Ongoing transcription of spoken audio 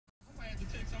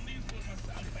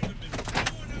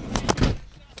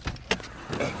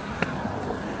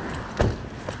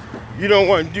You don't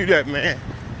want to do that, man.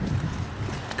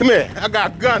 Come here. I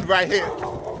got a gun right here.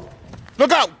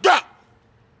 Look out. Duck.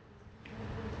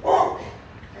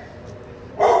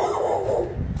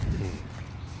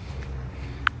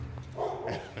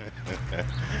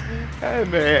 Hey,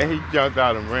 man, he jumped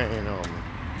out and ran on me.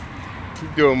 He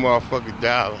threw a motherfucking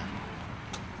dollar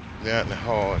down the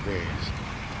hall there.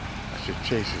 I should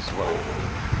chase his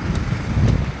wife.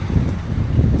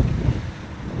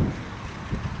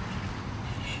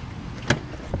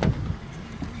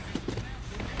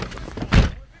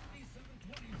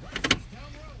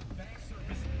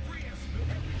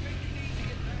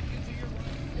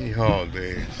 He hauled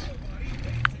ass.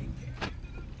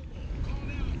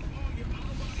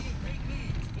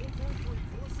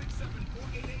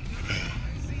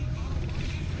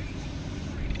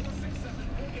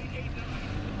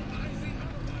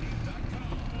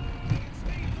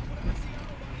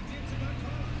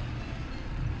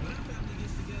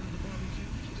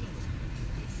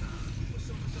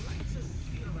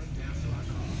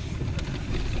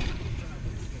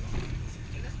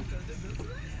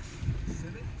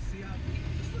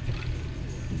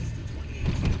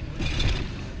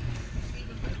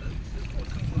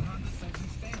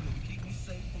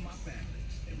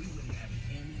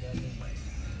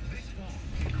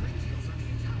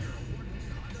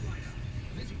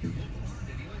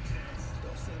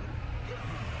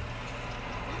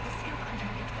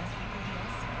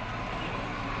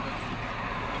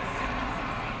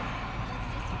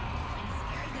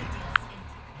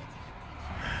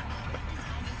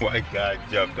 White guy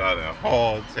jumped out of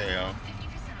Hall Town.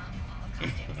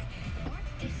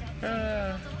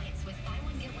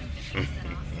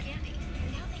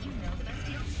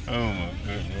 Oh my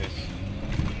goodness.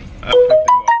 I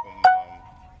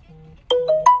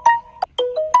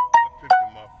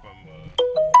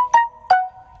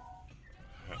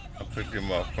picked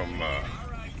him up from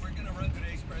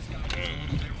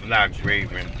Lock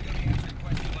Raven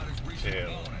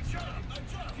Tail.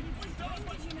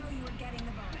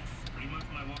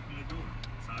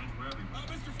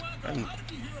 I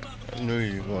knew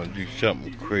you were going to do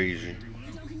something crazy.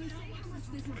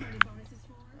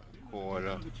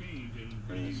 Quarter.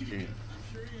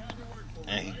 And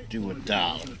he do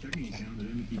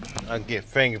 $1. I get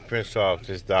fingerprints off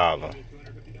this dollar.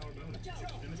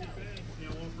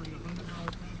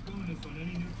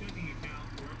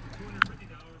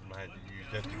 I had to use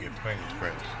that to get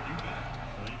fingerprints.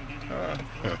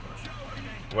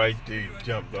 White dude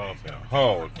jumped off in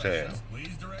Hall Town.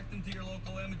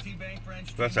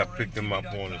 Plus, I picked him up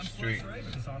on the street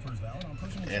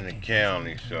in the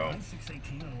county, so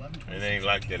it ain't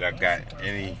like that I got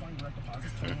any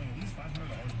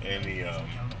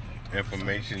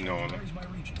information on him.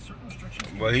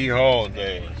 But he hauled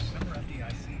ass.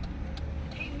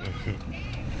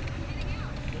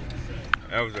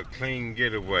 That was a clean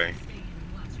getaway.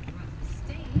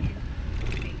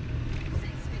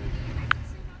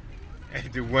 At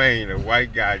Dwayne, a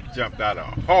white guy jumped out of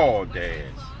Hall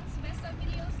ass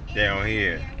down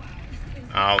here,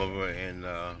 Oliver and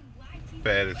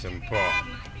Patterson Park.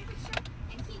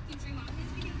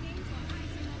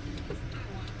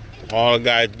 All I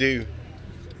gotta do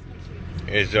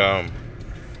is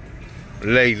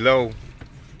lay low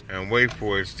and wait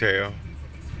for his tail.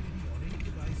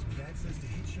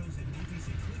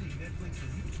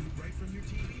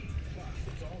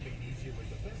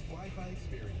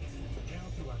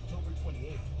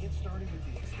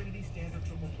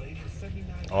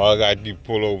 All I gotta do is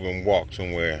pull over and walk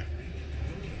somewhere.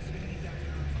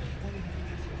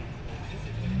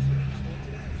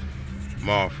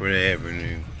 Marford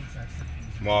Avenue,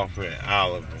 Marford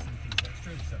Oliver.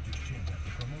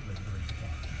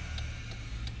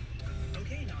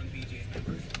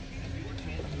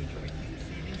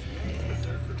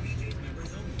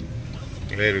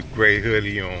 Let a gray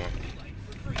hoodie on.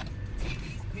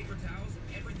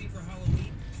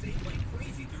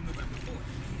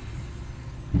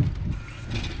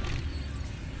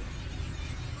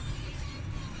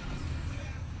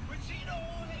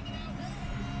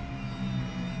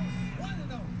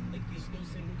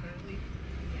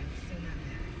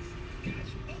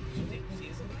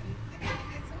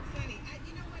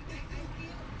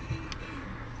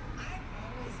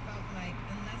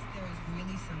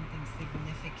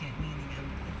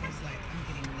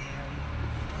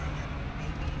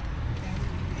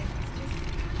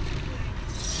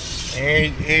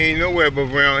 He ain't nowhere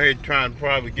but around here trying to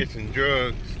probably get some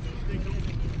drugs.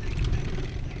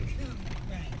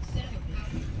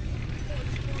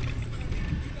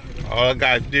 All I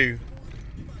gotta do,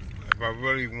 if I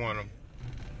really want them,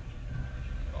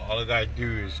 all I gotta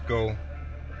do is go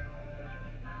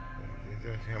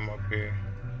That's him up here.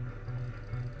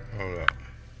 Hold up.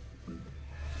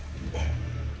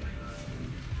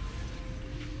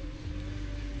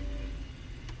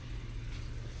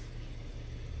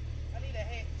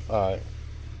 All right.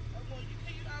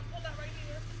 Pull up right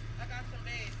here. I got some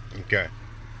bags. Okay.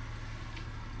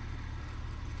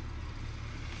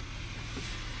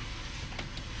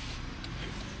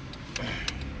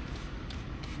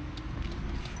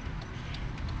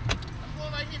 I'm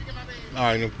going right here to get my bags. All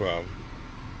right, no problem.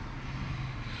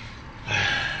 Yeah,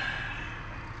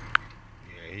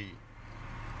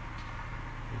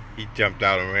 he jumped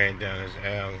out and ran down this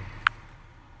alley.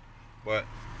 But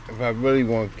if I really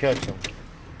want to catch him,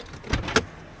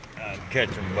 I'll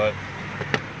catch him, but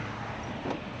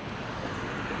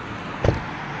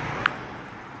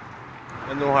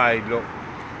I know how he look.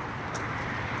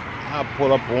 I'll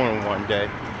pull up on him one day.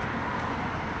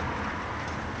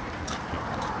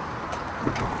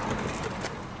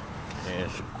 And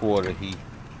it's a quarter he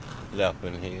left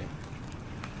in here.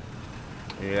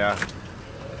 Yeah,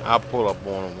 I'll pull up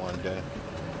on him one day.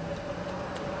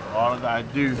 All I gotta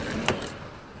do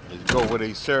is go where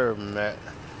they serve him at,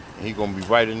 and he gonna be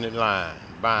right in the line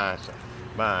buying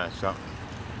something.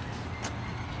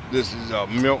 This is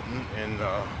Milton and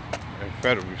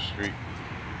Federal Street.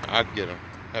 I'll get him.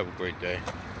 Have a great day.